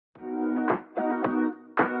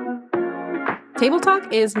Table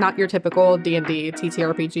Talk is not your typical D&D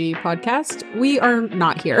TTRPG podcast. We are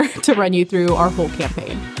not here to run you through our whole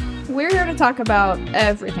campaign. We're here to talk about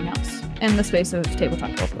everything else in the space of tabletop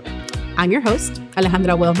roleplay. I'm your host,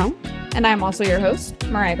 Alejandra Wilhelm. And I'm also your host,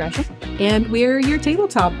 Mariah Gresham. And we're your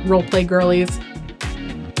tabletop roleplay girlies.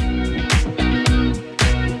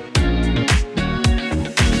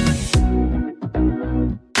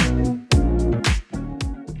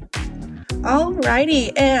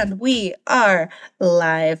 Alrighty, and we are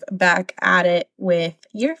live back at it with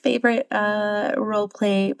your favorite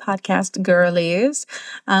roleplay podcast girlies.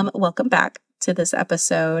 Welcome back to this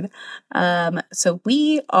episode. So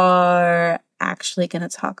we are actually going to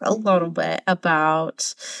talk a little bit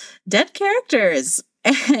about dead characters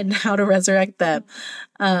and how to resurrect them.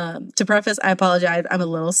 To preface, I apologize. I'm a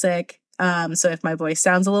little sick. So if my voice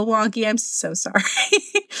sounds a little wonky, I'm so sorry.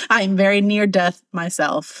 I'm very near death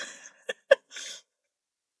myself.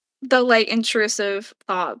 The intrusive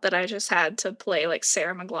thought that I just had to play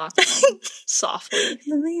Sarah McLachlan softly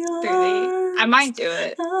through the. I might do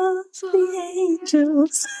it. The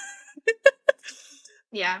angels.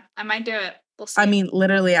 Yeah, I might do it. We'll see. I mean,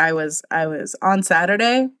 literally, I was on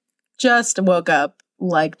Saturday, just woke up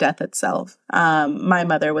like death itself. My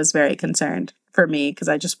mother was very concerned for me because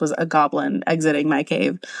I just was a goblin exiting my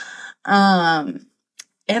cave.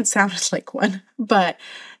 And sounded like one. But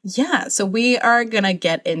yeah, so we are going to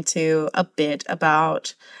get into a bit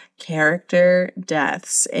about character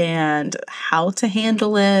deaths and how to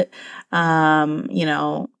handle it, in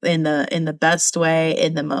the best way,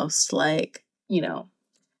 in the most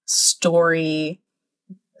story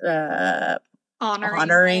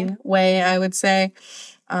honoring way, I would say.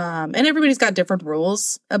 And everybody's got different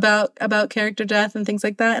rules about character death and things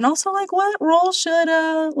like that. And also what role should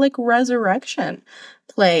resurrection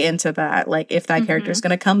play into that? If that character is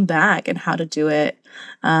going to come back and how to do it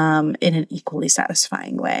in an equally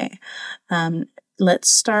satisfying way. Let's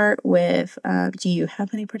start with, do you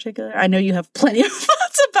have any particular? I know you have plenty of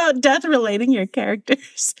thoughts about death relating your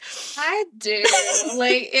characters. I do.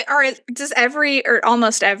 Does every or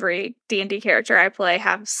almost every D&D character I play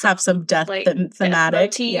have some death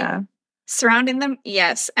thematic? Yeah. Surrounding them?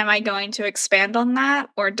 Yes. Am I going to expand on that?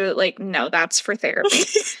 Or no, that's for therapy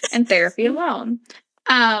and therapy alone.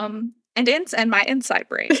 And my inside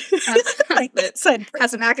brain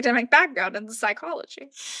has an academic background in psychology.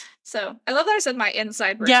 So I love that I said my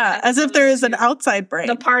inside brain. Yeah, as if there is an outside brain.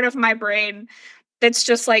 The part of my brain that's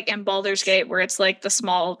just in Baldur's Gate, where it's the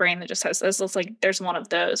small brain that just has this. It's there's one of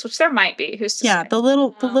those, which there might be. Who's to say? The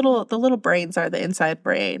little brains are the inside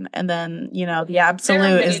brain, and then the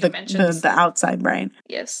absolute is the outside brain.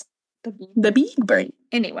 Yes, the big brain.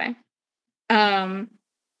 Anyway, so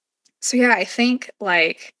yeah, I think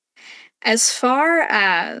as far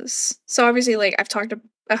as obviously I've talked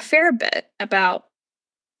a fair bit about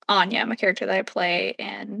Anya, my character that I play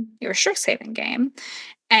in your Strixhaven game,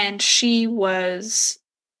 and she's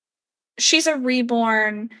a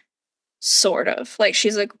reborn, sort of.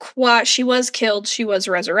 She was killed, she was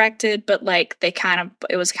resurrected, but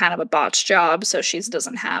it was kind of a botched job, so she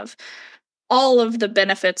doesn't have all of the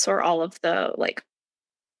benefits or all of the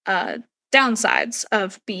downsides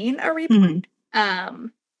of being a reborn. Mm-hmm.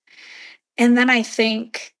 And then I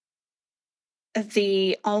think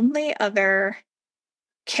the only other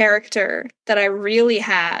character that I really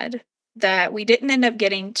had that we didn't end up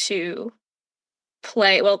getting to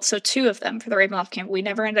play, so two of them for the Ravenloft campaign, we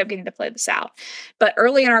never ended up getting to play this out. But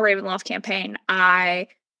early in our Ravenloft campaign, I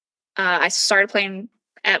started playing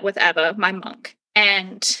with Eva, my monk,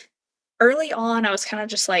 and early on, I was kind of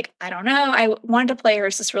just I don't know. I wanted to play her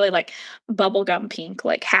as this really bubblegum pink,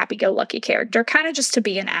 happy-go-lucky character, kind of just to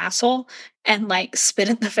be an asshole and spit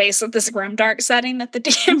in the face of this grimdark setting that the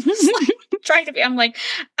DM was trying to be.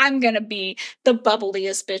 I'm gonna be the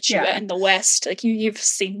bubbliest bitch in the West. You've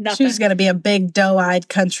seen nothing. She's gonna be a big doe-eyed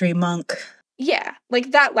country monk. Yeah,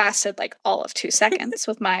 that lasted all of 2 seconds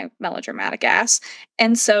with my melodramatic ass.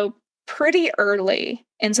 And so pretty early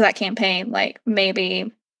into that campaign,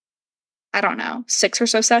 maybe, I don't know, 6 or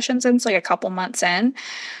so sessions in, so a couple months in,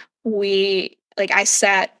 I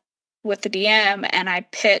sat with the DM and I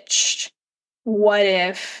pitched, what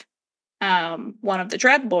if one of the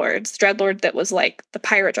Dreadlord that was the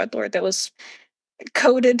pirate Dreadlord that was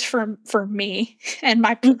coded for me and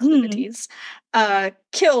my proclivities,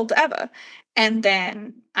 killed Eva. And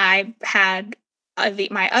then I had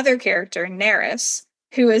my other character, Neris,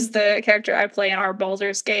 who is the character I play in our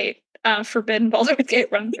Baldur's Gate, Forbidden Baldur's Gate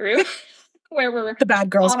run through. Where we're the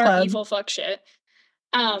bad girls on club. Our evil fuck shit.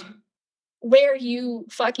 Where you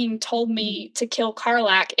fucking told me to kill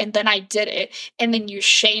Karlach and then I did it and then you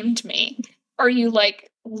shamed me. Or you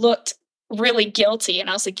looked really guilty. And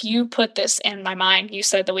I was like, you put this in my mind. You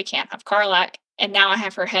said that we can't have Karlach, and now I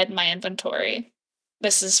have her head in my inventory.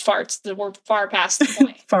 This is we're far past the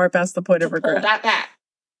point. Far past the point of regret. Pull that back.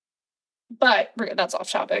 But that's off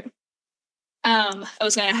topic. I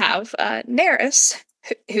was going to have Nerys,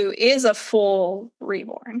 who is a full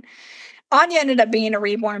reborn. Anya ended up being a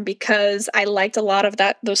reborn because I liked a lot of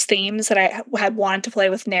those themes that I had wanted to play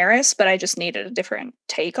with Nerys, but I just needed a different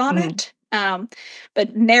take on it.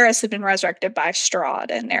 But Nerys had been resurrected by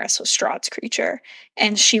Strahd, and Nerys was Strahd's creature,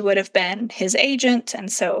 and she would have been his agent, and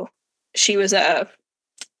so she was a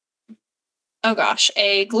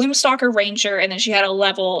Gloomstalker Ranger, and then she had a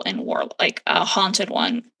level in a Haunted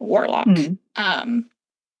One Warlock,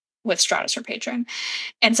 with Strahd as her patron.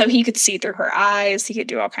 And so he could see through her eyes, he could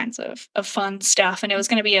do all kinds of fun stuff, and it was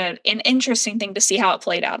going to be an interesting thing to see how it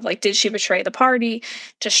played out. Like, did she betray the party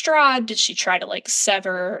to Strahd? Did she try to,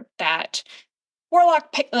 sever that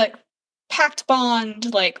Warlock, pact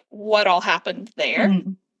bond? What all happened there?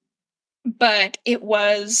 But it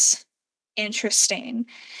was interesting.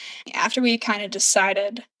 After we kind of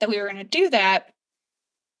decided that we were going to do that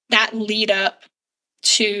lead up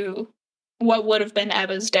to what would have been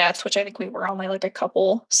Eva's death, which I think we were only a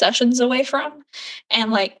couple sessions away from.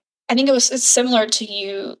 And I think it's similar to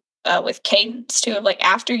you with Cadence too, of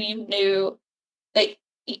after you knew that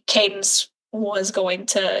Cadence was going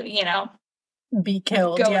to, be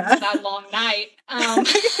killed, go into that long night.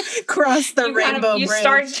 Cross the rainbow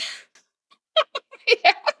bridge.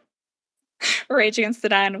 Yeah. Rage Against the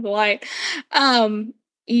Dying of the Light.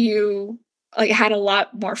 You had a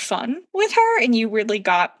lot more fun with her, and you really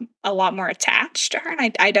got a lot more attached to her.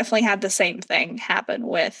 And I definitely had the same thing happen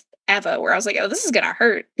with Eva, where I was like, oh, this is gonna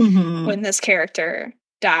hurt when this character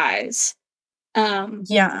dies. But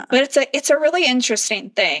it's a really interesting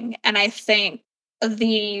thing, and I think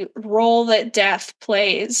the role that death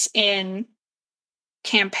plays in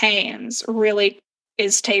campaigns really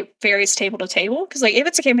varies table to table. Because if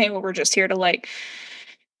it's a campaign where we're just here to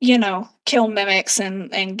kill mimics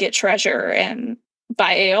and get treasure and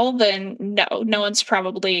buy ale, then no one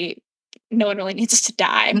really needs to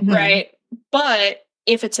die, right? But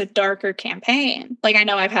if it's a darker campaign, I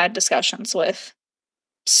know I've had discussions with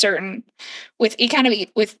certainly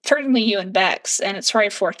you and Bex, and it's very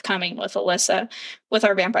forthcoming with Alyssa with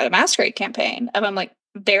our Vampire the Masquerade campaign. I'm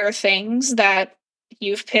there are things that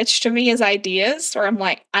you've pitched to me as ideas where I'm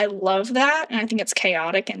I love that, and I think it's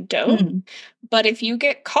chaotic and dope. But if you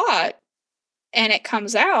get caught and it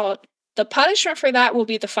comes out, the punishment for that will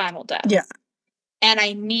be the final death. Yeah. And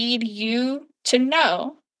I need you to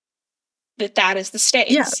know that is the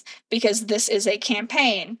stakes, because this is a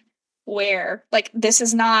campaign where this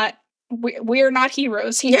is not, we're not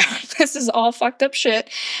heroes here. This is all fucked up shit.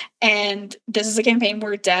 And this is a campaign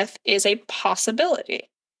where death is a possibility.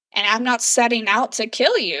 And I'm not setting out to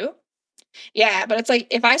kill you. Yeah, but it's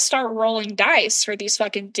if I start rolling dice for these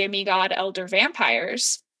fucking demigod elder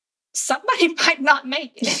vampires, somebody might not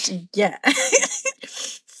make it. Yeah.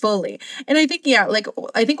 Fully. And I think,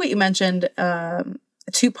 I think what you mentioned,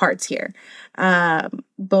 two parts here.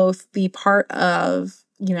 Both the part of,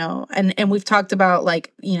 and we've talked about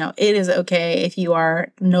it is okay if you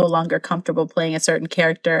are no longer comfortable playing a certain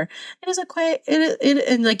character. It is okay.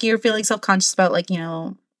 And you're feeling self-conscious about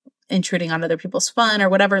intruding on other people's fun or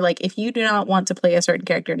whatever. If you do not want to play a certain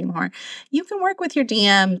character anymore, you can work with your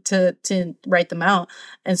DM to write them out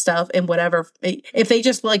and stuff, and whatever. If they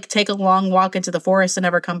just take a long walk into the forest and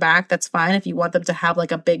never come back, that's fine. If you want them to have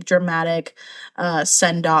a big dramatic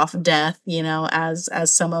send-off death, as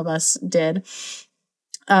some of us did,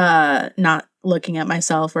 not looking at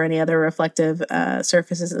myself or any other reflective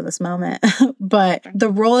surfaces of this moment, but the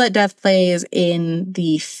role that death plays in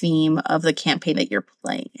the theme of the campaign that you're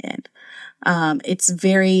playing in, it's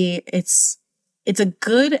a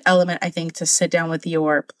good element, I think, to sit down with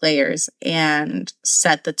your players and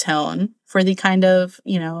set the tone for the kind of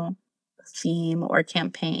theme or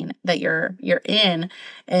campaign that you're in,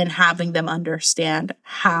 and having them understand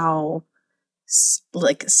how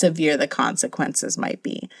severe the consequences might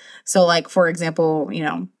be. So for example,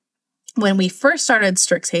 when we first started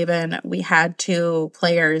Strixhaven, we had two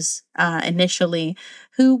players initially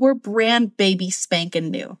who were brand baby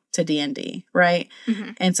spanking new to D&D, right?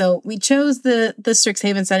 And so we chose the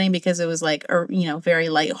Strixhaven setting because it was very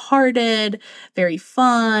lighthearted, very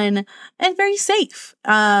fun, and very safe.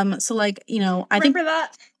 So I remember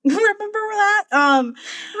that. Remember that?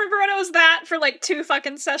 Remember when it was that for like 2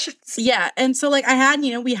 fucking sessions? Yeah, and so like I had,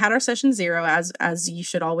 we had our session 0 as you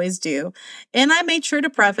should always do. And I made sure to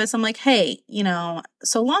preface, I'm like, hey,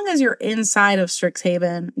 so long as you're inside of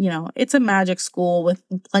Strixhaven, it's a magic school with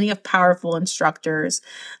plenty of powerful instructors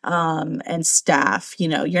and staff.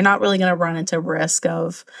 You're not really gonna run into risk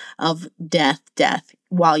of death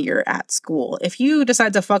while you're at school. If you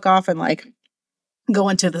decide to fuck off and like go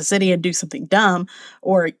into the city and do something dumb,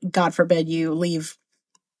 or God forbid you leave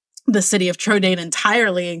the city of Trodane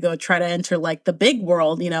entirely and go try to enter like the big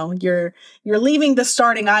world, you're leaving the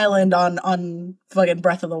starting island on fucking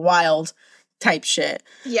Breath of the Wild type shit.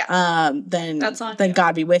 Yeah. Then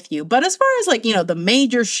God be with you. But as far as like, the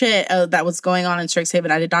major shit that was going on in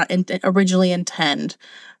Strixhaven, I did not originally intend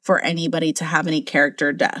for anybody to have any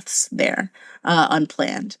character deaths there,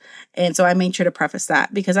 unplanned. And so I made sure to preface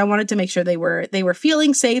that because I wanted to make sure they were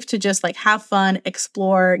feeling safe to just like have fun,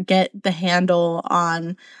 explore, get the handle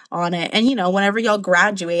on it. And, whenever y'all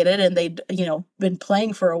graduated and they'd, been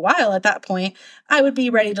playing for a while at that point, I would be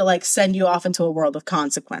ready to like send you off into a world of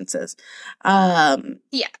consequences. Yeah,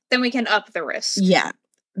 then we can up the risk. Yeah.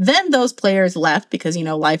 Then those players left because,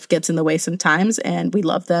 life gets in the way sometimes and we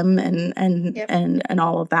love them and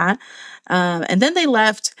all of that. And then they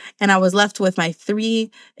left and I was left with my 3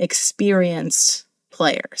 experienced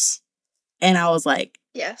players. And I was like,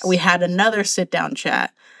 yes, we had another sit down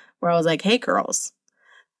chat where I was like, hey girls,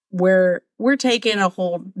 we're taking a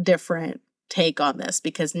whole different take on this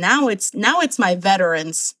because now it's my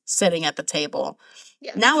veterans sitting at the table.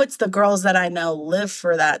 Yeah. Now it's the girls that I know live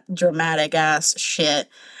for that dramatic ass shit,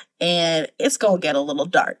 and it's gonna get a little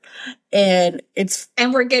dark. And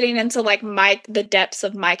we're getting into like the depths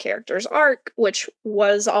of my character's arc, which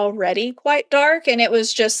was already quite dark, and it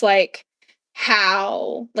was just like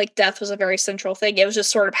how like death was a very central thing. It was just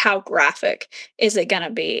sort of how graphic is it gonna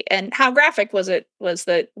be, and how graphic was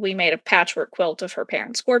that we made a patchwork quilt of her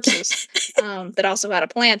parents' corpses that also had a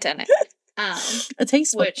plant in it. A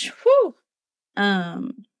taste, which whew.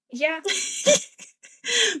 Yeah.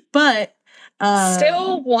 But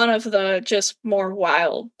still one of the just more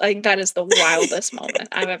wild. I think that is the wildest moment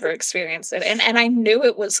I've ever experienced it. And I knew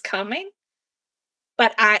it was coming,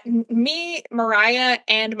 but Mariah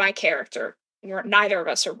and my character, neither of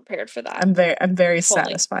us are prepared for that. I'm very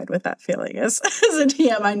satisfied with that feeling. As a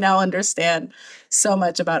DM, I now understand so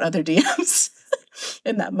much about other DMs.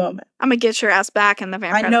 In that moment, I'm gonna get your ass back in the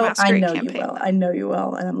Vampire the Masquerade campaign. You will. I know you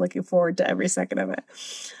will, and I'm looking forward to every second of it.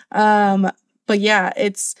 But yeah,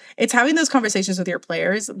 it's having those conversations with your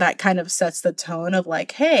players that kind of sets the tone of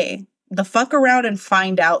like, hey, the fuck around and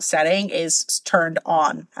find out setting is turned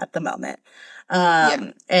on at the moment.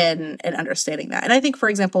 And understanding that. And I think, for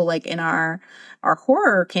example, like in our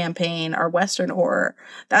horror campaign, our Western horror,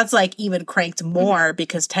 that's like even cranked more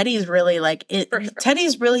because Teddy's really like it. Sure.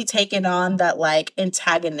 Teddy's really taken on that like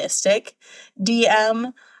antagonistic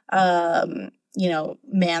DM,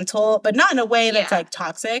 mantle, but not in a way that's like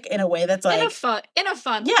toxic, in a way that's like in a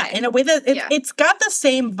fun yeah, way. In a way that it's got the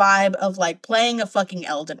same vibe of like playing a fucking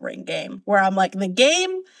Elden Ring game where I'm like, the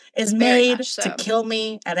game is made to kill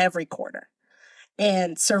me at every corner.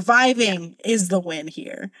 And surviving is the win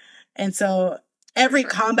here. And so every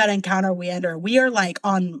combat encounter we enter, we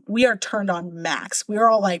are turned on max. We are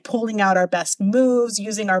all like pulling out our best moves,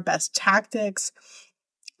 using our best tactics.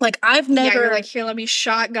 Like I've never you're like, here, let me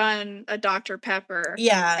shotgun a Dr. Pepper.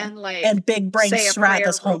 Yeah. And big brain strat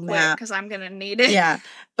this whole map. Because I'm gonna need it. Yeah.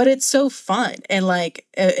 But it's so fun. And like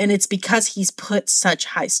and it's because he's put such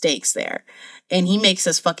high stakes there. And he makes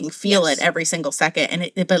us fucking feel it every single second. And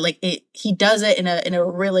he does it in a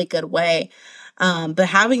really good way. But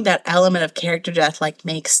having that element of character death like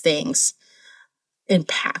makes things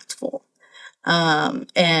impactful.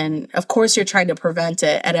 And of course you're trying to prevent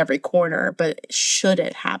it at every corner, but should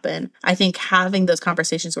it happen, I think having those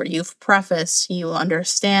conversations where you've prefaced, you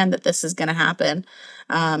understand that this is going to happen.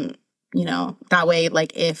 That way,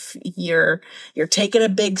 like if you're taking a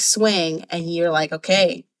big swing and you're like,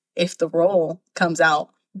 okay, if the roll comes out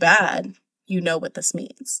bad, you know what this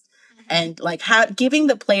means. And like giving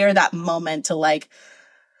the player that moment to like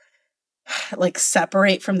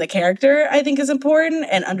separate from the character, I think is important,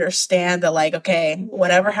 and understand that like, okay,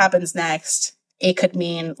 whatever happens next, it could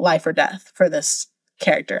mean life or death for this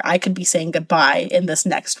character. I could be saying goodbye in this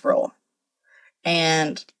next role.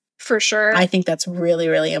 And for sure, I think that's really,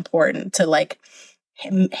 really important to like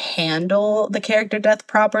handle the character death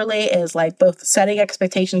properly, is like both setting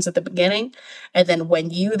expectations at the beginning, and then when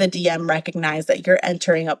you, the DM, recognize that you're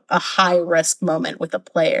entering a high risk moment with a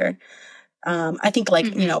player. I think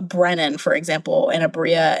like, Brennan, for example, and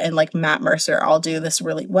Abria and like Matt Mercer all do this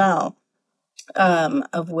really well.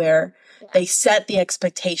 of where they set the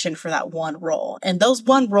expectation for that one role. And those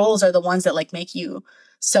one roles are the ones that like make you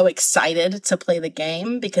so excited to play the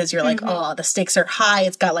game because you're like, oh, the stakes are high.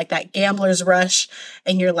 It's got like that gambler's rush.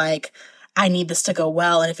 And you're like, I need this to go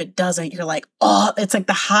well. And if it doesn't, you're like, oh, it's like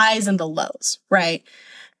the highs and the lows, right?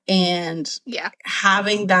 And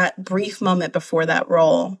having that brief moment before that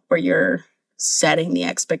role where you're setting the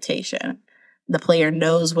expectation, the player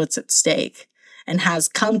knows what's at stake and has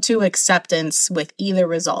come to acceptance with either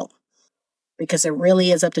result, because it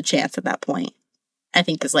really is up to chance at that point, I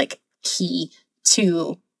think is like key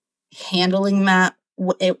to handling that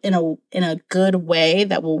in a good way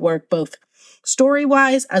that will work both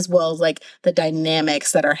story-wise as well as like the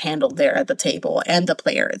dynamics that are handled there at the table and the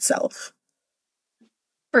player itself.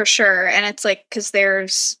 For sure. And it's like, because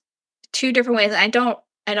there's two different ways. I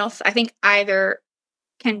think either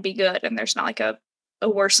can be good and there's not like a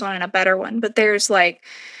worse one and a better one, but there's like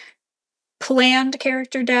planned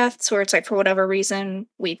character deaths where it's like, for whatever reason,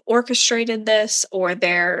 we've orchestrated this, or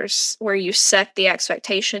there's where you set the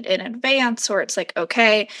expectation in advance, or it's like,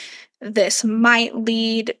 okay, this might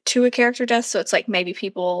lead to a character death. So it's like maybe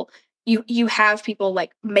you have people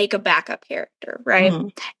like make a backup character, right?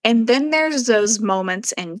 And then there's those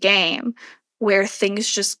moments in game where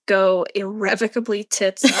things just go irrevocably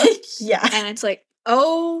tits up. And it's like,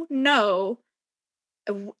 oh no,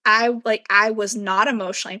 I was not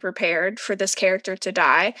emotionally prepared for this character to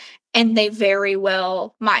die, and they very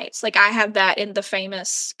well might. Like I have that in the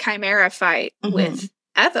famous Chimera fight with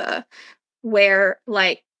Eva, where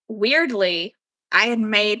like weirdly I had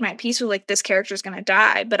made my peace with like this character's gonna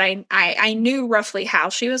die, but I knew roughly how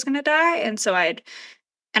she was gonna die, and so I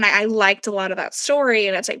liked a lot of that story,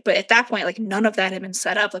 and it's like, but at that point, like none of that had been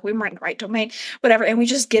set up. Like we weren't in the right domain, whatever, and we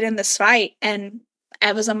just get in this fight, and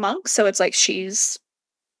Eva's a monk, so it's like she's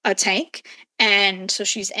a tank, and so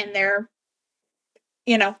she's in there,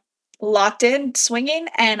 you know, locked in, swinging,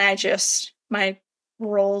 and my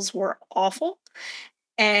rolls were awful,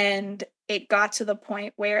 and it got to the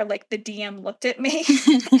point where like the DM looked at me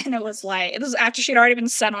and it was after she'd already been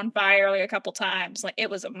set on fire like a couple times. Like it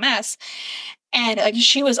was a mess. And like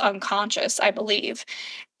she was unconscious, I believe.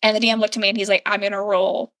 And the DM looked at me and he's like, I'm gonna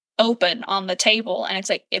roll open on the table. And it's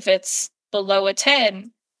like, if it's below a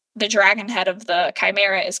 10, the dragon head of the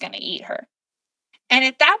Chimera is gonna eat her. And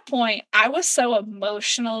at that point, I was so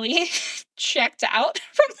emotionally checked out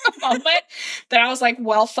from the moment that I was like,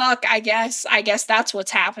 well, fuck, I guess that's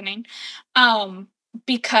what's happening.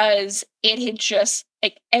 Because it had just,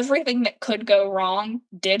 like, everything that could go wrong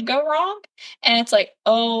did go wrong. And it's like,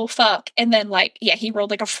 oh, fuck. And then, like, yeah, he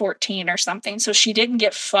rolled like a 14 or something. So she didn't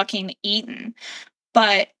get fucking eaten.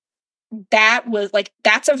 But that was, like,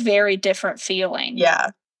 that's a very different feeling.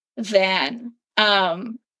 Yeah. Than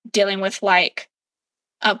dealing with, like,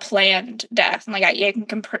 a planned death. And like you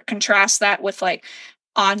can contrast that with like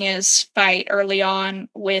Anya's fight early on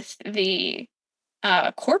with the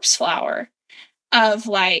corpse flower, of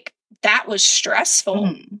like that was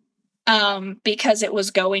stressful because it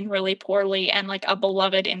was going really poorly, and like a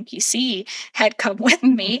beloved NPC had come with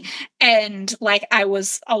me, and like it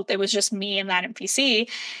was just me and that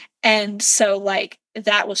NPC, and so like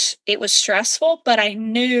it was stressful, but I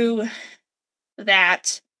knew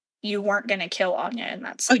that you weren't going to kill Anya in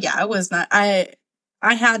that scene. Oh yeah, I was not. I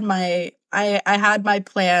had my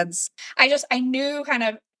plans. I knew kind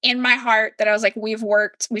of in my heart that I was like, we've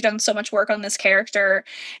done so much work on this character,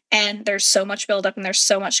 and there's so much build up and there's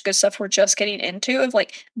so much good stuff we're just getting into, of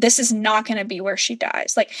like, this is not going to be where she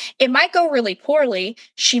dies. Like it might go really poorly.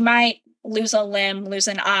 She might lose a limb, lose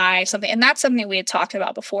an eye, something. And that's something we had talked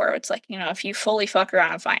about before. It's like, you know, if you fully fuck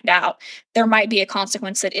around and find out, there might be a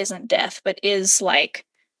consequence that isn't death, but is like,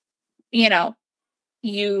 you know,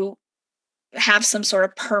 you have some sort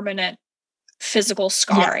of permanent physical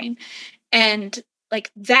scarring. Yeah. And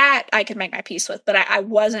like that I could make my peace with, but I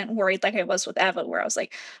wasn't worried like I was with Eva, where I was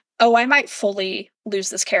like, oh, I might fully lose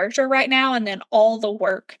this character right now, and then all the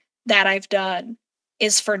work that I've done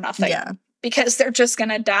is for nothing. Yeah. Because they're just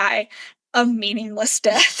gonna die a meaningless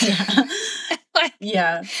death. Yeah. Like,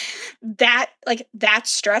 yeah. That's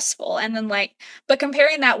stressful. And then like, but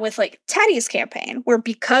comparing that with like Teddy's campaign, where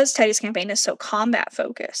because Teddy's campaign is so combat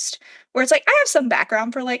focused, where it's like, I have some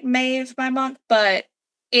background for like Maeve, my monk, but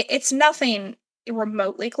it's nothing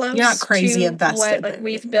remotely close. You're not crazy to invested. What like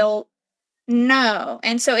we've built. No.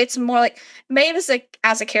 And so it's more like Maeve is like,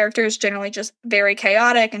 as a character, is generally just very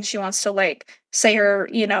chaotic, and she wants to like say her,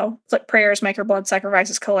 you know, flip prayers, make her blood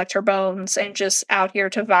sacrifices, collect her bones, and just out here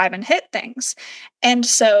to vibe and hit things. And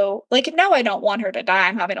so like, no, I don't want her to die.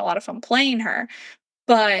 I'm having a lot of fun playing her,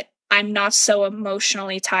 but I'm not so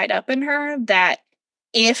emotionally tied up in her that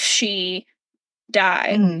if she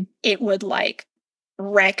died, Mhm. it would like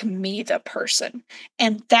wreck me, the person.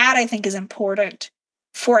 And that I think is important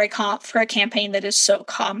for a campaign that is so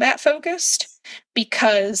combat focused,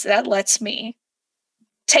 because that lets me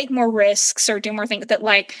take more risks or do more things that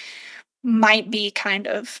like might be kind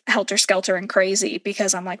of helter skelter and crazy,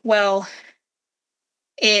 because I'm like, well,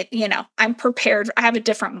 I'm prepared. I have a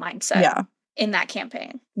different mindset Yeah. in that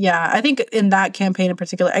campaign. Yeah, I think in that campaign in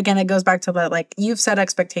particular, again, it goes back to the, like, you've set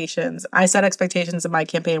expectations. I set expectations in my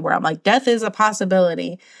campaign where I'm like, death is a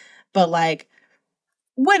possibility, but like,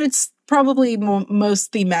 when it's probably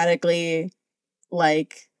most thematically,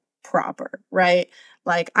 like, proper, right?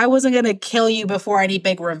 Like, I wasn't going to kill you before any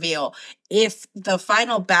big reveal. If the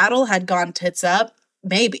final battle had gone tits up,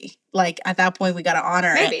 maybe. Like, at that point, we got to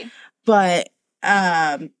honor it. But,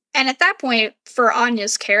 and at that point, for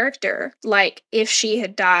Anya's character, like, if she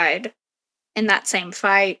had died in that same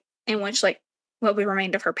fight in which, like, what we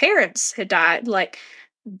remained of her parents had died, like,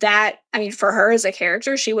 that, I mean, for her as a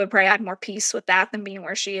character, she would probably have more peace with that than being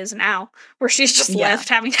where she is now, where she's just left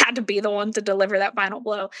having had to be the one to deliver that final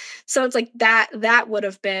blow. So it's like that would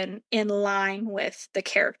have been in line with the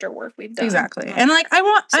character work we've done. Exactly. And like, I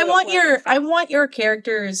want your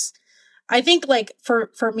characters, I think, like,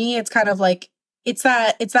 for me, it's kind of like, it's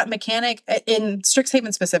that mechanic in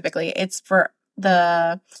Strixhaven specifically. It's for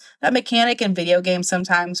that mechanic in video games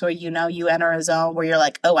sometimes where, you enter a zone where you're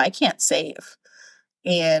like, oh, I can't save.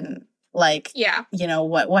 And like,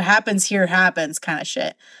 what happens here happens kind of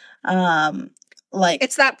shit. Like,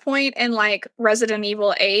 it's that point in like Resident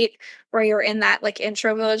Evil 8 where you're in that like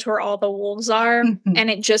intro village where all the wolves are, and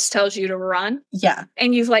it just tells you to run. Yeah.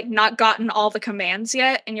 And you've like not gotten all the commands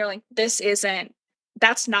yet, and you're like,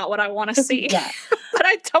 that's not what I want to see. Yeah. But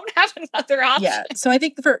I don't have another option. Yeah. So I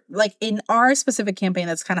think for like in our specific campaign,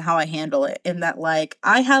 that's kind of how I handle it, in that like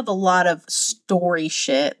I have a lot of story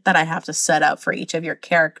shit that I have to set up for each of your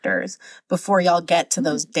characters before y'all get to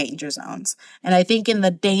those danger zones. And I think in the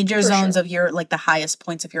danger zones of your, like, the highest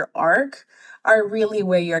points of your arc are really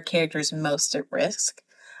where your character's most at risk.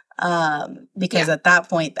 Because at that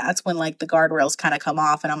point, that's when like the guardrails kind of come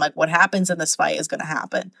off, and I'm like, what happens in this fight is going to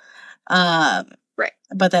happen. Right.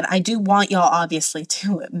 But then I do want y'all obviously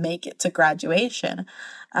to make it to graduation.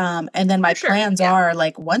 And then my plans are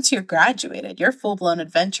like, once you're graduated, you're full-blown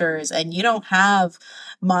adventurers, and you don't have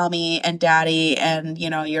mommy and daddy and,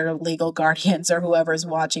 your legal guardians or whoever's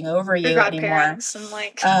watching over you anymore. And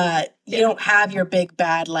like, you don't have your big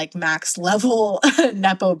bad, like, max level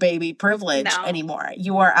Nepo baby privilege anymore.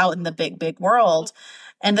 You are out in the big, big world,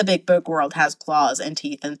 and the big, big world has claws and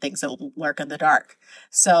teeth and things that lurk in the dark.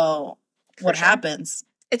 So what happens?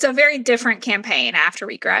 It's a very different campaign after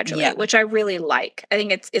we graduate, which I really like. I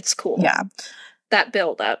think it's cool. Yeah. That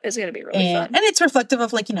build up is going to be really fun. And it's reflective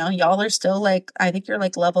of, like, y'all are still like, I think you're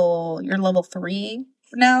like level 3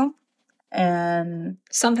 now. And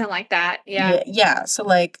something like that. Yeah. Yeah. So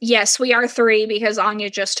like, yes, we are 3 because Anya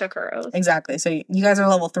just took her oath. Exactly. So you guys are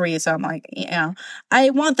level 3. So I'm like, I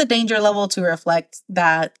want the danger level to reflect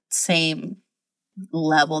that same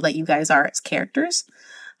level that you guys are as characters.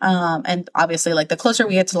 And obviously, like, the closer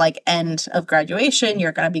we get to like end of graduation,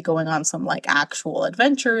 you're going to be going on some like actual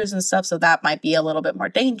adventures and stuff. So that might be a little bit more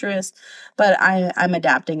dangerous, but I'm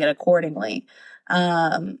adapting it accordingly.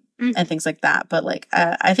 And things like that. But like,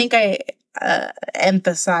 I think I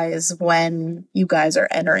emphasize when you guys are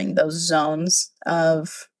entering those zones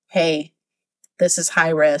of, hey, this is high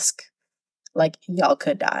risk. Like, y'all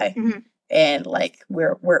could die. And like,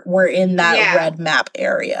 we're in that red map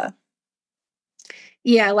area.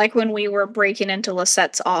 Yeah, like when we were breaking into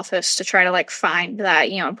Lisette's office to try to like find that,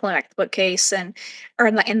 pulling back the bookcase, or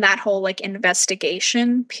in that whole like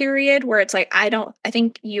investigation period where it's like, I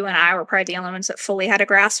think you and I were probably the only ones that fully had a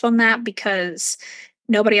grasp on that, because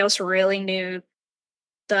nobody else really knew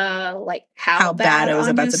the like how bad it was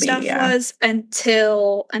about to be was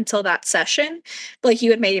until that session. Like, you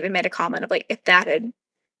had even made a comment of like, if that had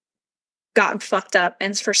gotten fucked up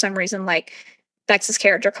and for some reason like Vex's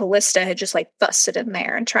character Callista had just like busted in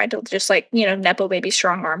there and tried to just like, Nepo baby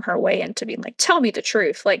strong arm her way into being like, tell me the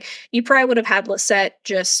truth. Like, you probably would have had Lisette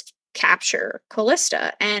just capture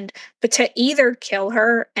Callista and either kill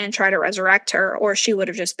her and try to resurrect her, or she would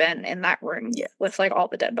have just been in that room with like all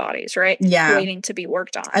the dead bodies, right? Yeah. Waiting to be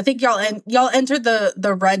worked on. I think y'all entered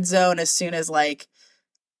the red zone as soon as like,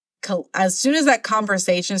 as soon as that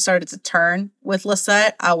conversation started to turn with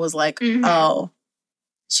Lisette, I was like, oh,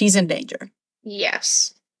 she's in danger.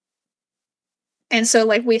 Yes. And so,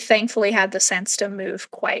 like, we thankfully had the sense to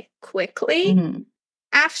move quite quickly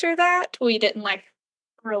after that. We didn't, like,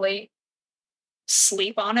 really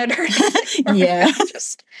sleep on it or anything. Yeah.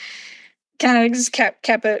 Just kind of just kept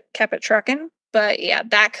it trucking. But yeah,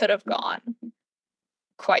 that could have gone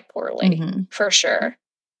quite poorly for sure.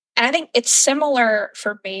 And I think it's similar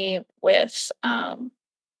for me with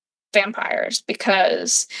vampires,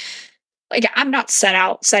 because like I'm not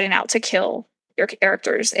setting out to kill your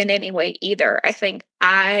characters in any way either. I think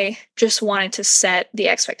I just wanted to set the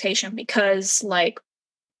expectation, because like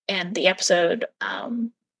in the episode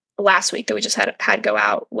last week that we just had go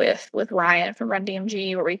out with Ryan from Run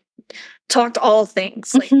DMG, where we talked all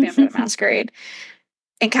things like Vampire the Masquerade,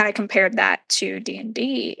 and kind of compared that to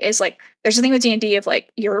D&D, is like there's a thing with D&D of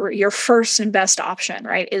like your first and best option,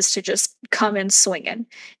 right, is to just come in swinging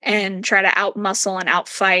and try to outmuscle and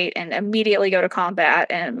outfight and immediately go to combat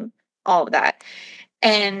and all of that.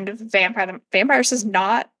 And Vampires is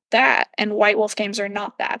not that, and White Wolf games are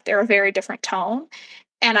not that. They're a very different tone,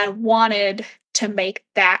 and I wanted to make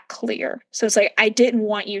that clear. So it's like I didn't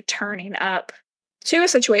want you turning up to a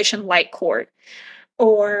situation like Court,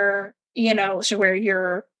 or so where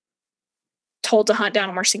you're told to hunt down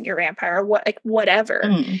a more senior vampire, or whatever,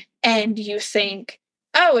 and you think,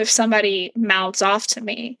 oh, if somebody mouths off to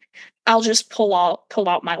me, I'll just pull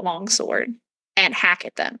out my longsword and hack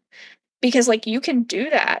at them, because like you can do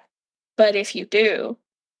that, but if you do,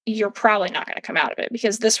 you're probably not going to come out of it,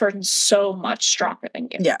 because this person's so much stronger than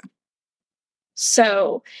you. Yeah.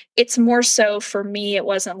 So it's more so for me, it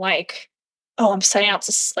wasn't like, oh, I'm setting out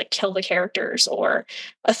to like kill the characters or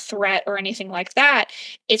a threat or anything like that.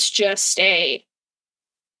 It's just a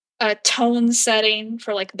tone setting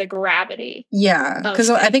for like the gravity. Yeah, because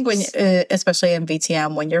I think when, especially in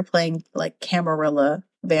VTM, when you're playing like Camarilla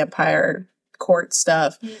vampire Court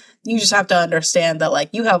stuff, you just have to understand that like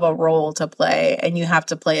you have a role to play and you have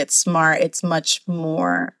to play it smart. It's much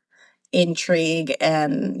more intrigue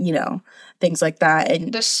and things like that,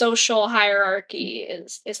 and the social hierarchy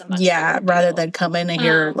is a much rather than come in and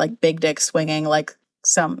hear like big dick swinging like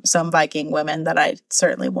some Viking women that I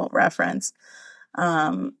certainly won't reference.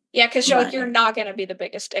 Because you're not going to be the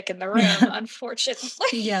biggest dick in the room,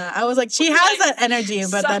 unfortunately. Yeah, I was like, she has that energy,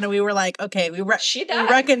 but then we were like, okay, we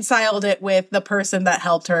reconciled it with the person that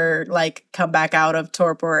helped her like come back out of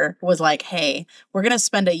torpor was like, hey, we're going to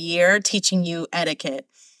spend a year teaching you etiquette.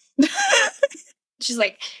 She's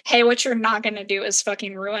like, hey, what you're not going to do is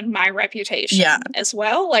fucking ruin my reputation as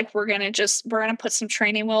well. Like, we're going to put some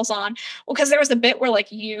training wheels on. Well, because there was a bit where,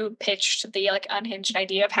 like, you pitched the, like, unhinged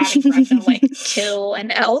idea of having Refn, like, kill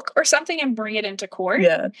an elk or something and bring it into court.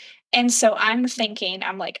 Yeah. And so I'm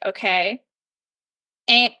like, okay,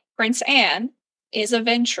 Prince Anne is a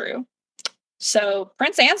Ventrue. So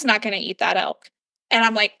Prince Anne's not going to eat that elk. And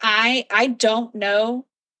I'm like, I don't know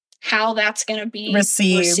how that's going to be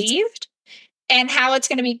received. And how it's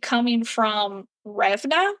going to be coming from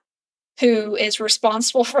Revna, who is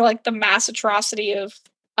responsible for like the mass atrocity of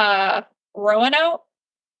Roanoke,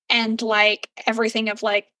 and like everything of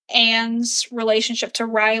like Anne's relationship to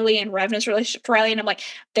Riley and Revna's relationship to Riley. And I'm like,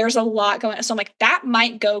 there's a lot going on. So I'm like, that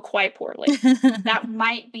might go quite poorly. That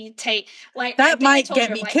might be that might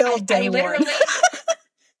get me killed day one.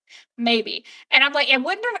 Maybe. And I'm like, I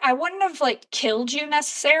wouldn't have like killed you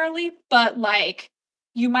necessarily, but like,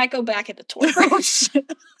 you might go back into torpor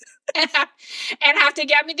and have to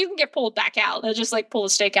get, you can get pulled back out. They'll just like pull a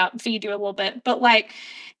stake out and feed you a little bit. But like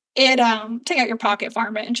take out your pocket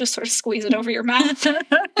varmint and just sort of squeeze it over your mouth.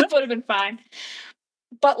 It would have been fine.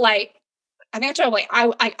 But like, I think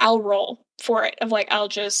I'll roll for it of like, I'll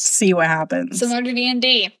just see what happens. Similar to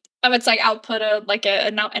D&D. It's like, I'll put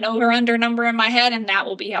an over-under number in my head, and that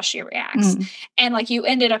will be how she reacts. And like, you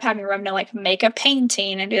ended up having Revna like make a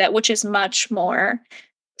painting and do that, which is much more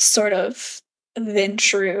sort of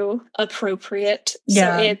Ventrue appropriate.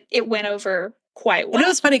 Yeah. So it went over quite well. And it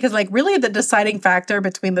was funny because like really the deciding factor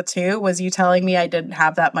between the two was you telling me I didn't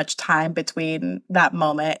have that much time between that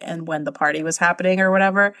moment and when the party was happening or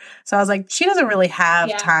whatever. So I was like, she doesn't really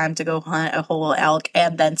have time to go hunt a whole elk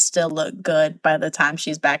and then still look good by the time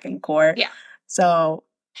she's back in court. Yeah. So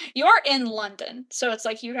you're in London, so it's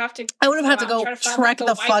like I would have had to go trek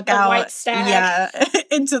the fuck out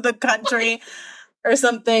into the country or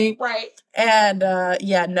something. Right. And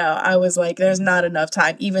I was like, there's not enough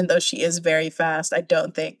time, even though she is very fast. I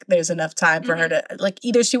don't think there's enough time for her to like,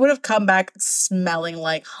 either she would have come back smelling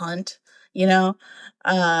like Hunt,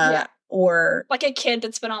 or like a kid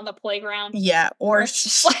that's been on the playground. Yeah, or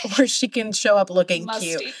she can show up looking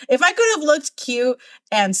cute. If I could have looked cute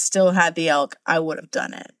and still had the elk, I would have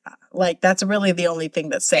done it. Like, that's really the only thing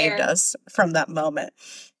that saved us from that moment.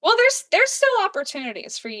 Well, there's still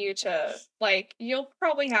opportunities for you to, like, you'll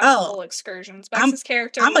probably have little excursions. Bax's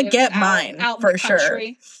character, I'm gonna get mine out for sure.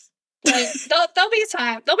 Like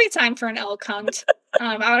there'll be time for an elk hunt.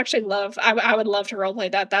 I would actually I would love to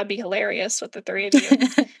roleplay that. That'd be hilarious with the three of you.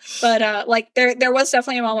 But like there was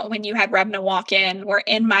definitely a moment when you had Rebna walk in where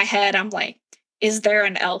in my head I'm like, is there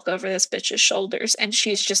an elk over this bitch's shoulders? And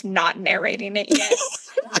she's just not narrating it yet.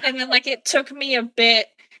 And then like it took me a bit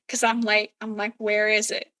because I'm like, where is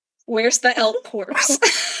it? Where's the elk corpse?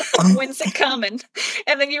 When's it coming?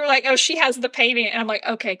 And then you were like, oh, she has the painting. And I'm like,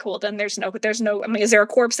 okay, cool. Then there's no, I mean, is there a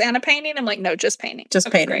corpse and a painting? I'm like, no, just painting. Just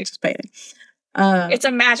okay, painting, great. just painting. It's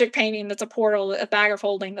a magic painting that's a portal, a bag of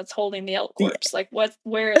holding that's holding the elk corpse. Yeah. Like,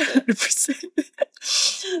 where is it?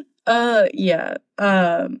 100%. Yeah.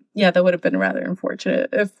 Yeah, that would have been rather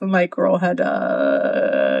unfortunate if my girl had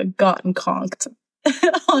gotten conked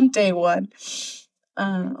on day one.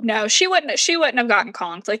 No, she wouldn't have gotten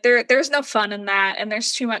conked. Like there's no fun in that, and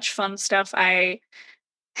there's too much fun stuff I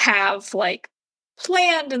have like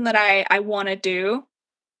planned and that I want to do.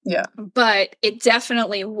 Yeah. But it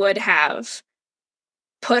definitely would have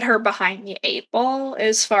put her behind the 8 ball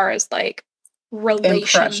as far as like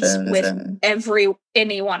relations with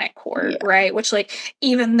anyone at court, right? Which like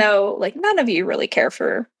even though like none of you really care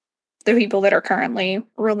for the people that are currently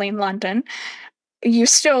ruling London, you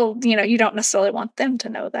still, you don't necessarily want them to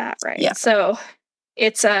know that, right? Yeah. So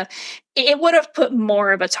it would have put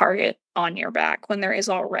more of a target on your back when there is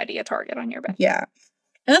already a target on your back. Yeah.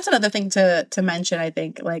 And that's another thing to mention, I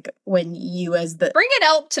think, like when you as the... Bring an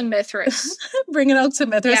elk to Mithras. Bring an elk to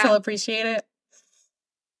Mithras, yeah. He'll appreciate it.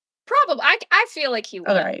 Probably. I feel like he would.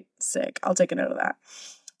 All right, sick. I'll take a note of that.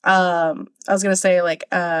 I was gonna say like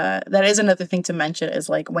that is another thing to mention is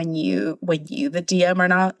like when you the DM are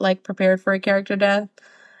not like prepared for a character death,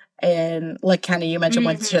 and like kind of you mentioned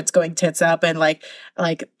when shit's going tits up and like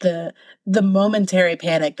the momentary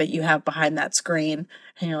panic that you have behind that screen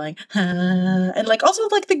and you're like and like also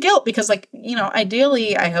like the guilt because like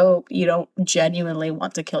ideally I hope you don't genuinely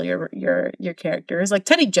want to kill your characters. Like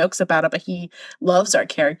Teddy jokes about it, but he loves our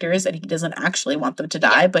characters and he doesn't actually want them to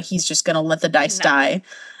die, but he's just gonna let the dice die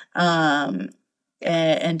and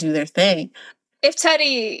do their thing. If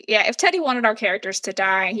Teddy wanted our characters to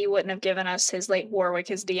die, he wouldn't have given us his like Warwick,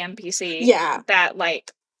 his DMPC. Yeah. That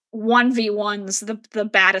like 1v1's the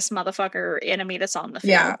baddest motherfucker enemy that's on the field.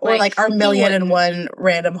 Yeah. Or like our 1,000,001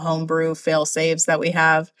 random homebrew fail saves that we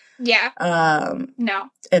have. Yeah. No.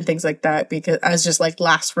 And things like that because as just like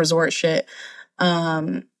last resort shit.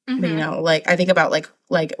 Like I think about like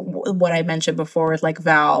what I mentioned before with like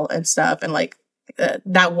Val and stuff and like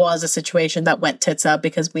that was a situation that went tits up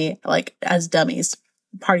because we like as dummies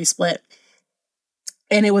party split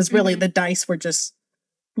and it was really the dice were just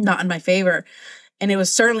not in my favor and it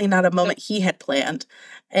was certainly not a moment he had planned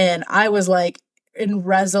and I was like in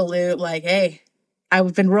resolute like, hey,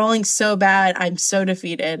 I've been rolling so bad, I'm so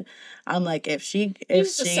defeated. I'm like if she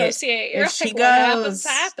goes, I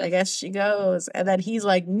guess she goes. And then he's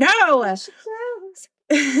like, no.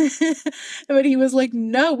 But he was like,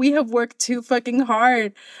 no, we have worked too fucking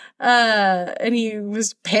hard. And he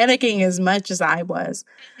was panicking as much as I was.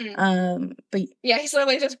 But yeah, he's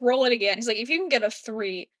literally just roll it again. He's like, if you can get a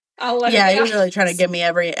 3, I'll let it go. He was really trying to give me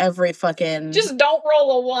every fucking just don't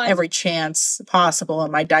roll a 1. Every chance possible.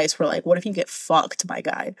 And my dice were like, what if you get fucked, my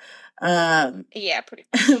guy? Yeah, pretty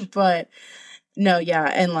much. But no,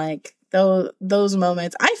 yeah, and like those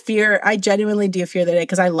moments, I genuinely do fear the day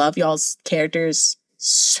because I love y'all's characters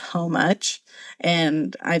so much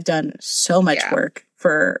and I've done so much work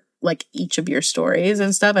for like each of your stories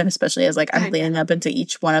and stuff, and especially as like I'm leaning up into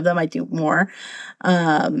each one of them, I do more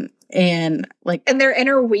and like and they're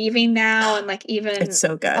interweaving now and like even it's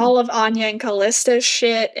so good, all of Anya and Callista's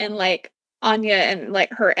shit and like Anya and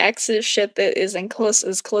like her ex's shit that is in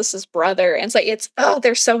Callista's brother, and it's like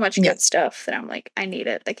there's so much good stuff that I'm like I need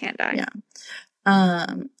it, they can't die.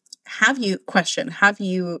 Have you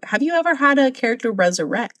ever had a character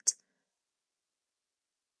resurrect?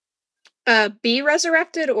 Be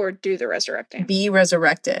resurrected or do the resurrecting? Be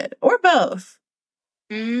resurrected or both.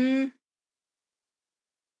 I'm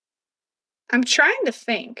trying to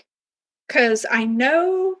think because I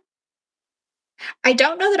don't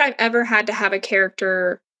know that I've ever had to have a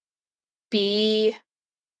character be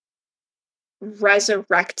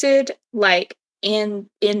resurrected like in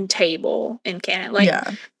table in canon. Like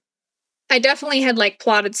I definitely had like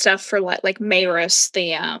plotted stuff for like Maris,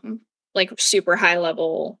 the like super high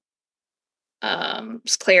level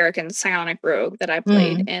cleric and psionic rogue that I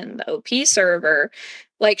played in the OP server.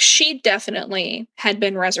 Like she definitely had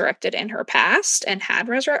been resurrected in her past and had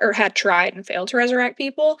tried and failed to resurrect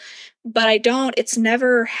people, but it's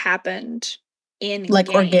never happened in like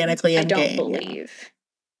game. organically in I don't game, believe.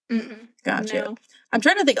 Gotcha. No. I'm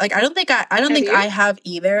trying to think. Like, I don't think Have you? I have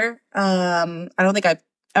either. I don't think I've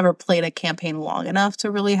ever played a campaign long enough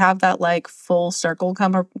to really have that like full circle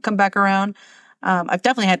come back around. I've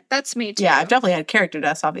definitely had. That's me too. Yeah, I've definitely had character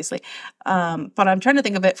deaths, obviously. But I'm trying to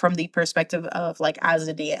think of it from the perspective of like as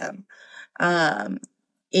a DM.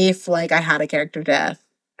 If like I had a character death,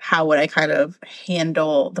 how would I kind of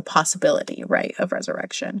handle the possibility, right, of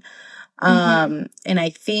resurrection? And I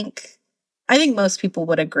think most people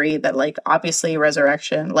would agree that like obviously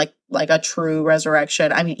resurrection, like a true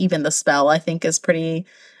resurrection, I mean even the spell I think is pretty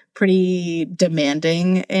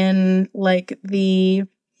demanding in like the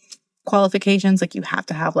qualifications. Like you have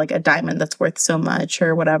to have like a diamond that's worth so much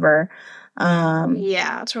or whatever.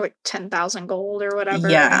 Yeah, it's for like 10,000 gold or whatever.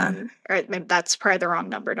 Yeah. Or maybe that's probably the wrong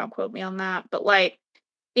number. Don't quote me on that. But like,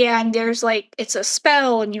 yeah, and there's like, it's a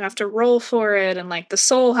spell and you have to roll for it. And like the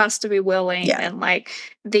soul has to be willing. Yeah. And like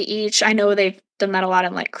I know they've done that a lot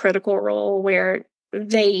in like Critical Role where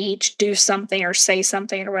they each do something or say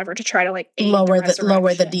something or whatever to try to like aid lower the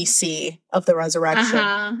the DC of the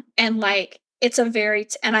resurrection. And like, it's a very,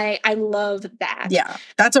 and I love that. Yeah,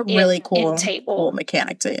 that's a really cool table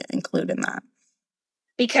mechanic to include in that.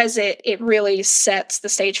 Because it really sets the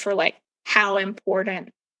stage for like how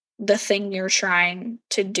important the thing you're trying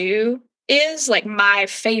to do is. Like my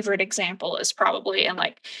favorite example is probably, and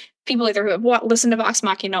like people either who have listened to Vox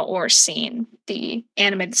Machina or seen the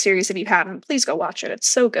animated series, if you haven't, please go watch it. It's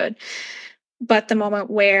so good. But the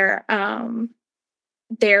moment where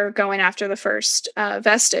they're going after the first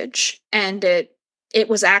vestige, and it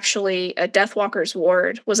was actually a Deathwalker's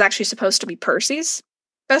ward was actually supposed to be Percy's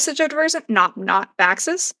vestige of diversion, not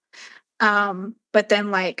Vax's. But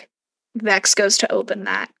then like Vex goes to open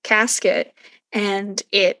that casket and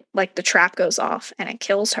it like the trap goes off and it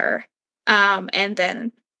kills her. And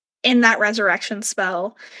then in that resurrection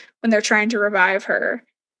spell, when they're trying to revive her,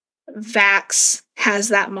 Vax has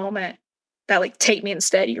that moment, that like take me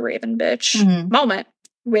instead, you raven bitch moment,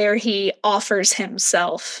 where he offers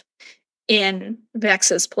himself in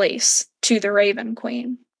Vex's place to the Raven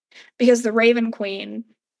Queen. Because the Raven Queen,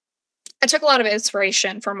 I took a lot of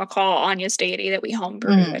inspiration from McCall, Anya's deity that we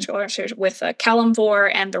homebrewed with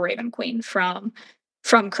Kalimvor and the Raven Queen from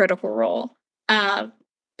Critical Role.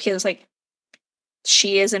 Because like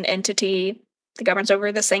she is an entity that governs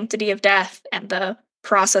over the sanctity of death and the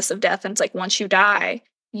process of death. And it's like once you die,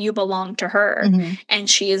 you belong to her. And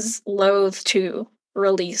she is loath to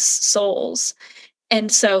release souls. And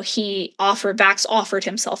so Vax offered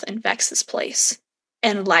himself in Vex's place.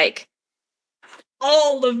 And like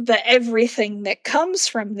all of the everything that comes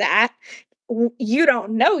from that, you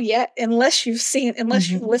don't know yet unless you've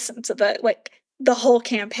listened to the whole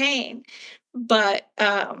campaign. But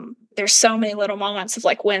there's so many little moments of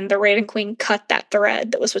like when the Raven Queen cut that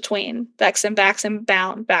thread that was between Vex and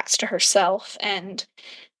bound Vax to herself. And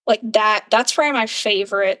like that's probably my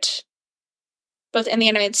favorite, both in the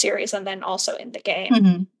animated series and then also in the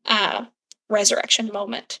game, resurrection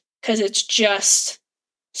moment. Because it's just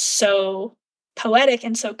so poetic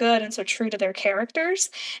and so good and so true to their characters.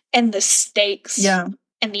 And the stakes and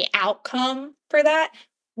the outcome for that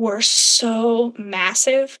were so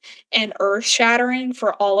massive and earth-shattering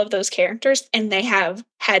for all of those characters. And they have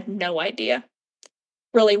had no idea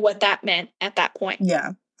really what that meant at that point.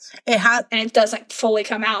 Yeah. And it doesn't fully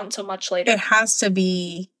come out until much later. It has to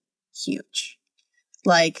be huge.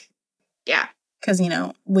 Like, yeah. Because, you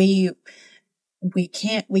know, we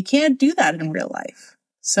can't do that in real life.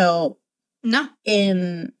 So no,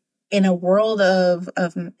 in a world of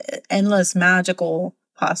endless magical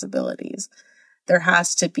possibilities, there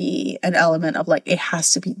has to be an element of like, it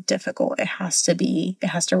has to be difficult. It has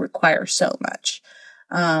to require so much.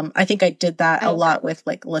 I think I did that a lot with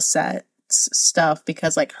like Lisette's stuff,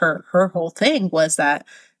 because like her whole thing was that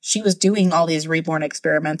she was doing all these reborn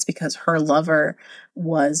experiments because her lover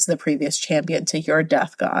was the previous champion to your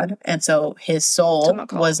death god. And so his soul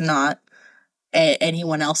was not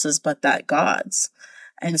anyone else's but that god's.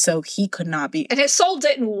 And so he could not be. And his soul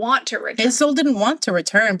didn't want to return. His soul didn't want to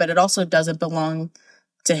return, but it also doesn't belong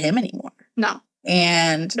to him anymore. No.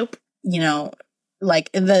 And, you know,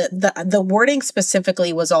 like the wording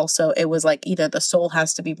specifically was also, it was like either the soul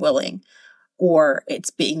has to be willing or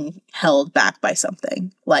it's being held back by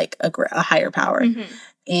something like a higher power.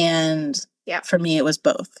 And for me, it was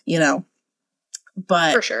both, you know.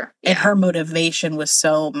 But for sure. And her motivation was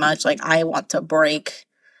so much like, I want to break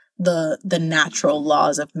the natural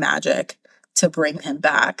laws of magic to bring him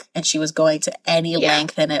back. And she was going to any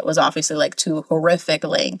length, and it was obviously like to horrific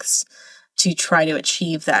lengths to try to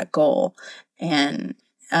achieve that goal. And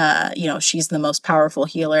you know, she's the most powerful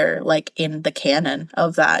healer like in the canon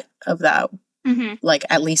of that like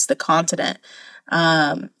at least the continent.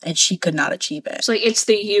 And she could not achieve it. So like, it's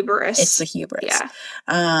the hubris. It's the hubris. Yeah.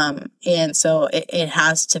 And so it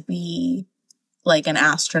has to be like an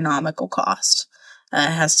astronomical cost. It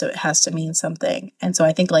has to mean something. And so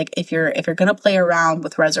I think like if you're gonna play around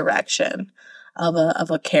with resurrection of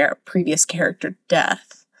a previous character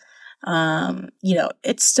death, you know,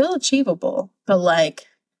 it's still achievable, but like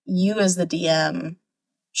you as the DM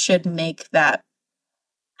should make that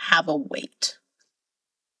have a weight.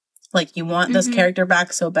 Like you want this character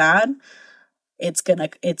back so bad, it's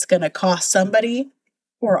gonna cost somebody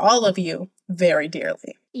or all of you very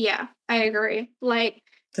dearly. Yeah, I agree. Like,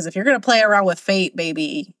 because if you're gonna play around with fate,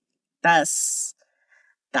 baby, that's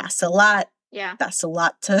a lot. Yeah, that's a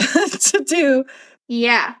lot to to do.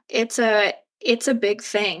 Yeah, it's a big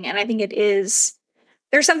thing, and I think it is.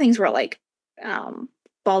 There's some things where like,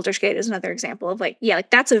 Baldur's Gate is another example of like, yeah,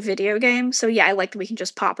 like that's a video game. So yeah, I like that we can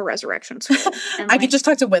just pop a resurrection scroll. And, I could just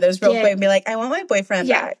talk to Withers real quick and be like, I want my boyfriend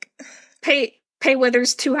back. Pay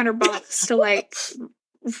Withers $200 to like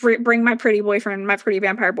bring my pretty boyfriend, my pretty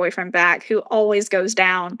vampire boyfriend back, who always goes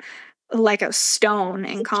down like a stone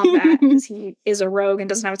in combat because he is a rogue and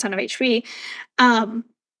doesn't have a ton of HP.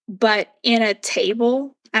 But at a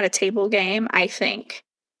table game, I think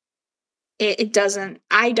it doesn't.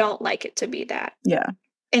 I don't like it to be that. Yeah.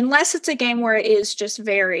 Unless it's a game where it is just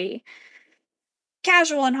very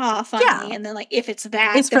casual and funny, and then like if it's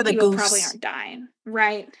that, it's for the people goose. Probably aren't dying,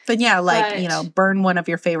 right? Then yeah, like you know, burn one of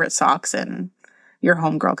your favorite socks and your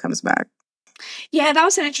homegirl comes back. Yeah, that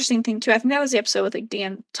was an interesting thing too. I think that was the episode with like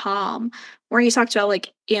Dan Tom where he talked about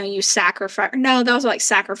like, you know, you sacrifice. No, that was like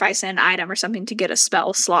sacrifice an item or something to get a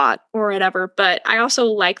spell slot or whatever. But I also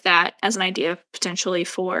like that as an idea potentially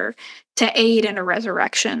to aid in a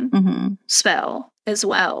resurrection spell as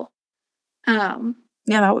well. Yeah,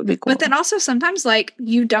 that would be cool. But then also sometimes like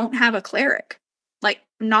you don't have a cleric. Like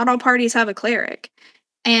not all parties have a cleric.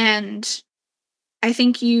 And I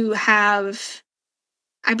think you have,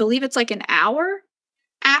 I believe it's like an hour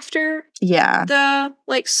after the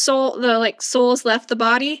souls left the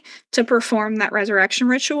body to perform that resurrection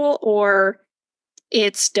ritual, or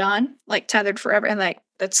it's done, like tethered forever, and like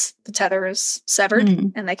the tether is severed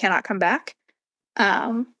and they cannot come back.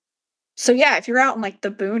 So yeah, if you're out in like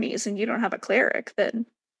the boonies and you don't have a cleric, then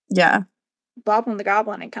Boblin the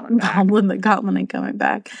Goblin ain't coming back. Boblin the Goblin ain't coming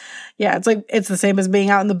back. Yeah, it's like it's the same as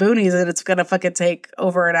being out in the boonies and it's gonna fucking take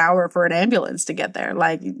over an hour for an ambulance to get there.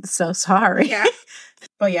 Like, so sorry. Yeah.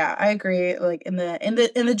 But yeah, I agree. Like in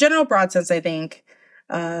the general broad sense, I think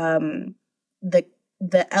the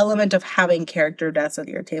element of having character deaths at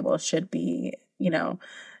your table should be, you know,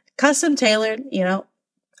 custom tailored, you know,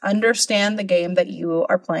 understand the game that you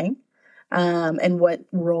are playing. And what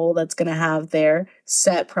role that's going to have there,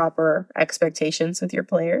 set proper expectations with your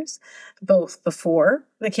players, both before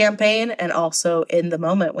the campaign and also in the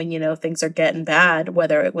moment when, you know, things are getting bad,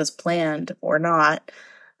 whether it was planned or not,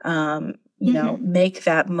 you know, make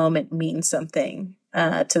that moment mean something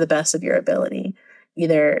to the best of your ability,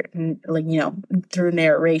 either, like, you know, through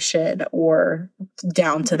narration or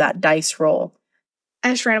down to that dice roll. I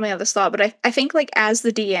just randomly have this thought, but I think like as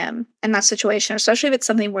the DM in that situation, especially if it's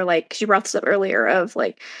something where like, 'cause you brought this up earlier of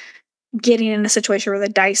like getting in a situation where the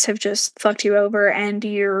dice have just fucked you over and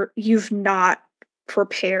you've not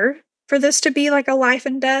prepared for this to be like a life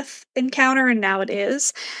and death encounter, and now it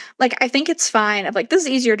is. Like, I think it's fine. Of like, this is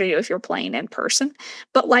easier to do if you're playing in person,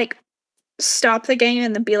 but like stop the game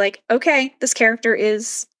and then be like, okay, this character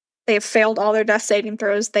they've failed all their death saving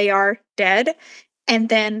throws. They are dead. And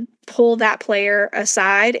then pull that player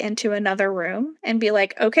aside into another room and be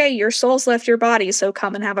like, okay, your soul's left your body, so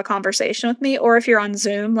come and have a conversation with me. Or if you're on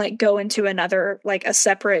Zoom, like go into another, like a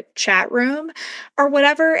separate chat room or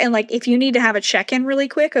whatever. And like, if you need to have a check-in really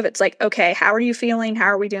quick of it's like, okay, how are you feeling? How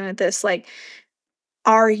are we doing with this? Like,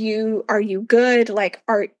 are you good? Like,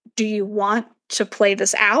 do you want to play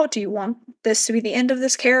this out? Do you want this to be the end of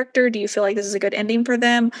this character? Do you feel like this is a good ending for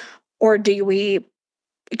them? Or do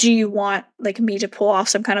you want like me to pull off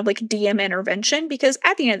some kind of like DM intervention? Because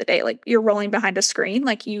at the end of the day, like you're rolling behind a screen,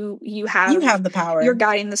 like you have the power. You're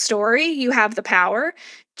guiding the story. You have the power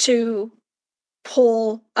to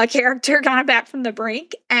pull a character kind of back from the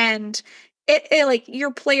brink, and it like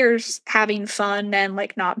your players having fun and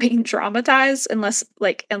like not being traumatized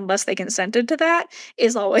unless they consented to that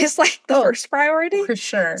is always like the first priority for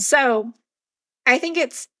sure. So I think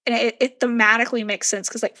it thematically makes sense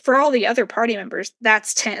because like for all the other party members,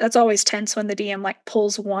 that's always tense when the DM like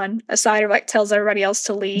pulls one aside or like tells everybody else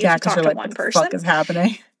to leave to talk to like, one person. What the fuck is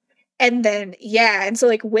happening? And then and so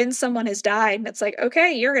like when someone has died and it's like,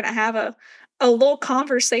 okay, you're gonna have a little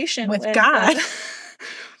conversation with God.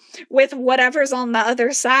 with whatever's on the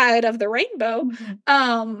other side of the rainbow.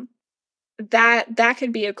 That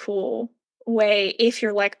could be a cool way if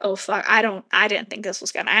you're like, oh fuck, I didn't think this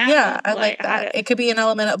was gonna happen. Yeah, I like that. It could be an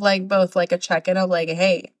element of like both like a check-in of like,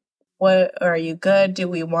 hey, what are you good? Do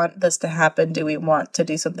we want this to happen? Do we want to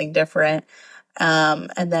do something different?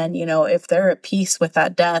 And then, you know, if they're at peace with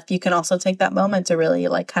that death, you can also take that moment to really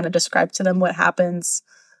like kind of describe to them what happens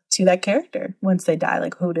to that character once they die.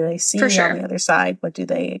 Like, who do they see on the other side? What do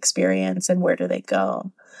they experience and where do they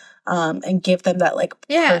go? And give them that like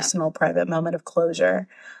personal, private moment of closure.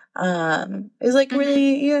 Is like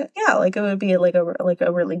really, like it would be like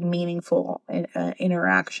a really meaningful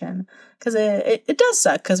interaction, because it does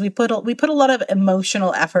suck, because we put a lot of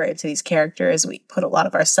emotional effort into these characters. We put a lot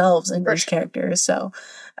of ourselves into these characters. So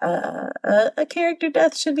a character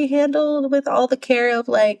death should be handled with all the care of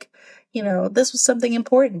like, you know, this was something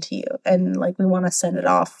important to you, and like we want to send it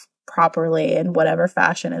off properly in whatever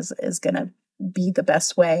fashion is gonna be the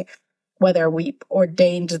best way. Whether we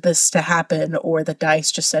ordained this to happen or the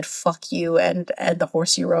dice just said "fuck you" and the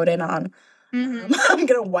horse you rode in on. I'm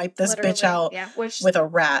gonna wipe this bitch out with a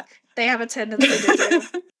rat. They have a tendency to do.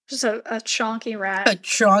 Just a chonky rat. A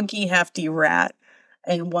chonky, hefty rat,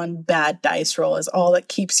 and one bad dice roll is all that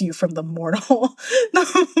keeps you from the mortal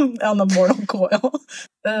on the mortal coil.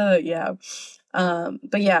 But yeah,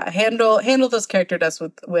 handle those character deaths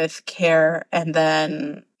with care, and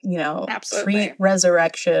then, you know, treat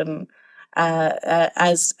resurrection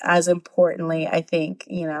as importantly. I think,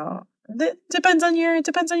 you know, it depends on your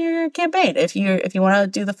campaign. If you want to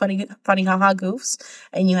do the funny haha goofs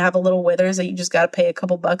and you have a little withers that you just got to pay a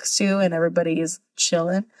couple bucks to and everybody is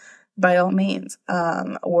chilling, by all means,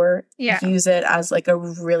 or use it as like a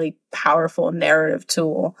really powerful narrative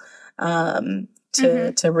tool to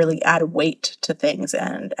really add weight to things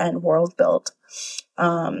and world build.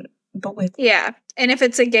 But with and if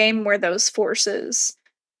it's a game where those forces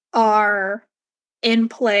are in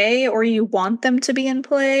play, or you want them to be in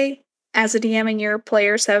play as a DM and your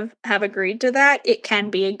players have agreed to that, it can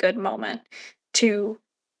be a good moment to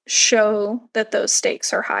show that those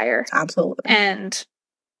stakes are higher. Absolutely. And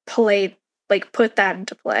put that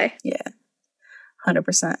into play. Yeah.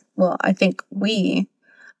 100%. Well, I think we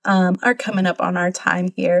are coming up on our time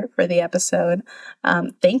here for the episode.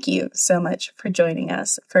 Thank you so much for joining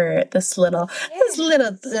us for this little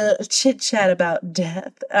chit chat about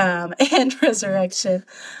death and resurrection.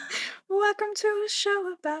 Welcome to a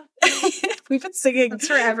show about we've been singing. That's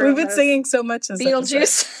forever. We've been singing so much this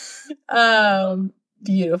Beetlejuice.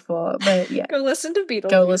 Beautiful. But yeah, go listen to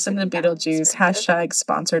Beetlejuice. #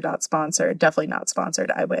 sponsor, not sponsored. Definitely not sponsored.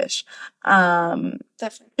 I wish.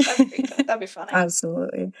 Definitely. That'd be funny.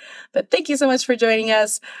 Absolutely. But thank you so much for joining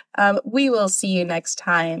us. We will see you next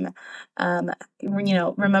time. You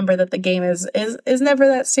know, remember that the game is never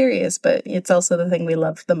that serious, but it's also the thing we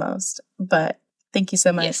love the most. But thank you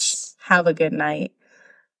so much. Yes. Have a good night.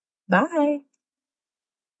 Bye.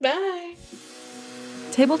 Bye.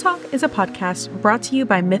 Table Talk is a podcast brought to you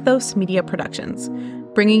by Mythos Media Productions,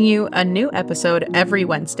 bringing you a new episode every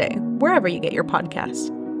Wednesday, wherever you get your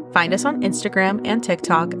podcast. Find us on Instagram and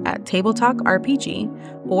TikTok at Table Talk RPG,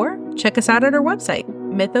 or check us out at our website,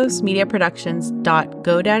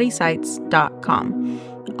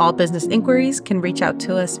 mythosmediaproductions.godaddysites.com. All business inquiries can reach out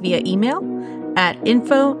to us via email at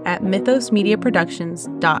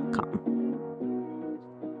info@mythosmediaproductions.com.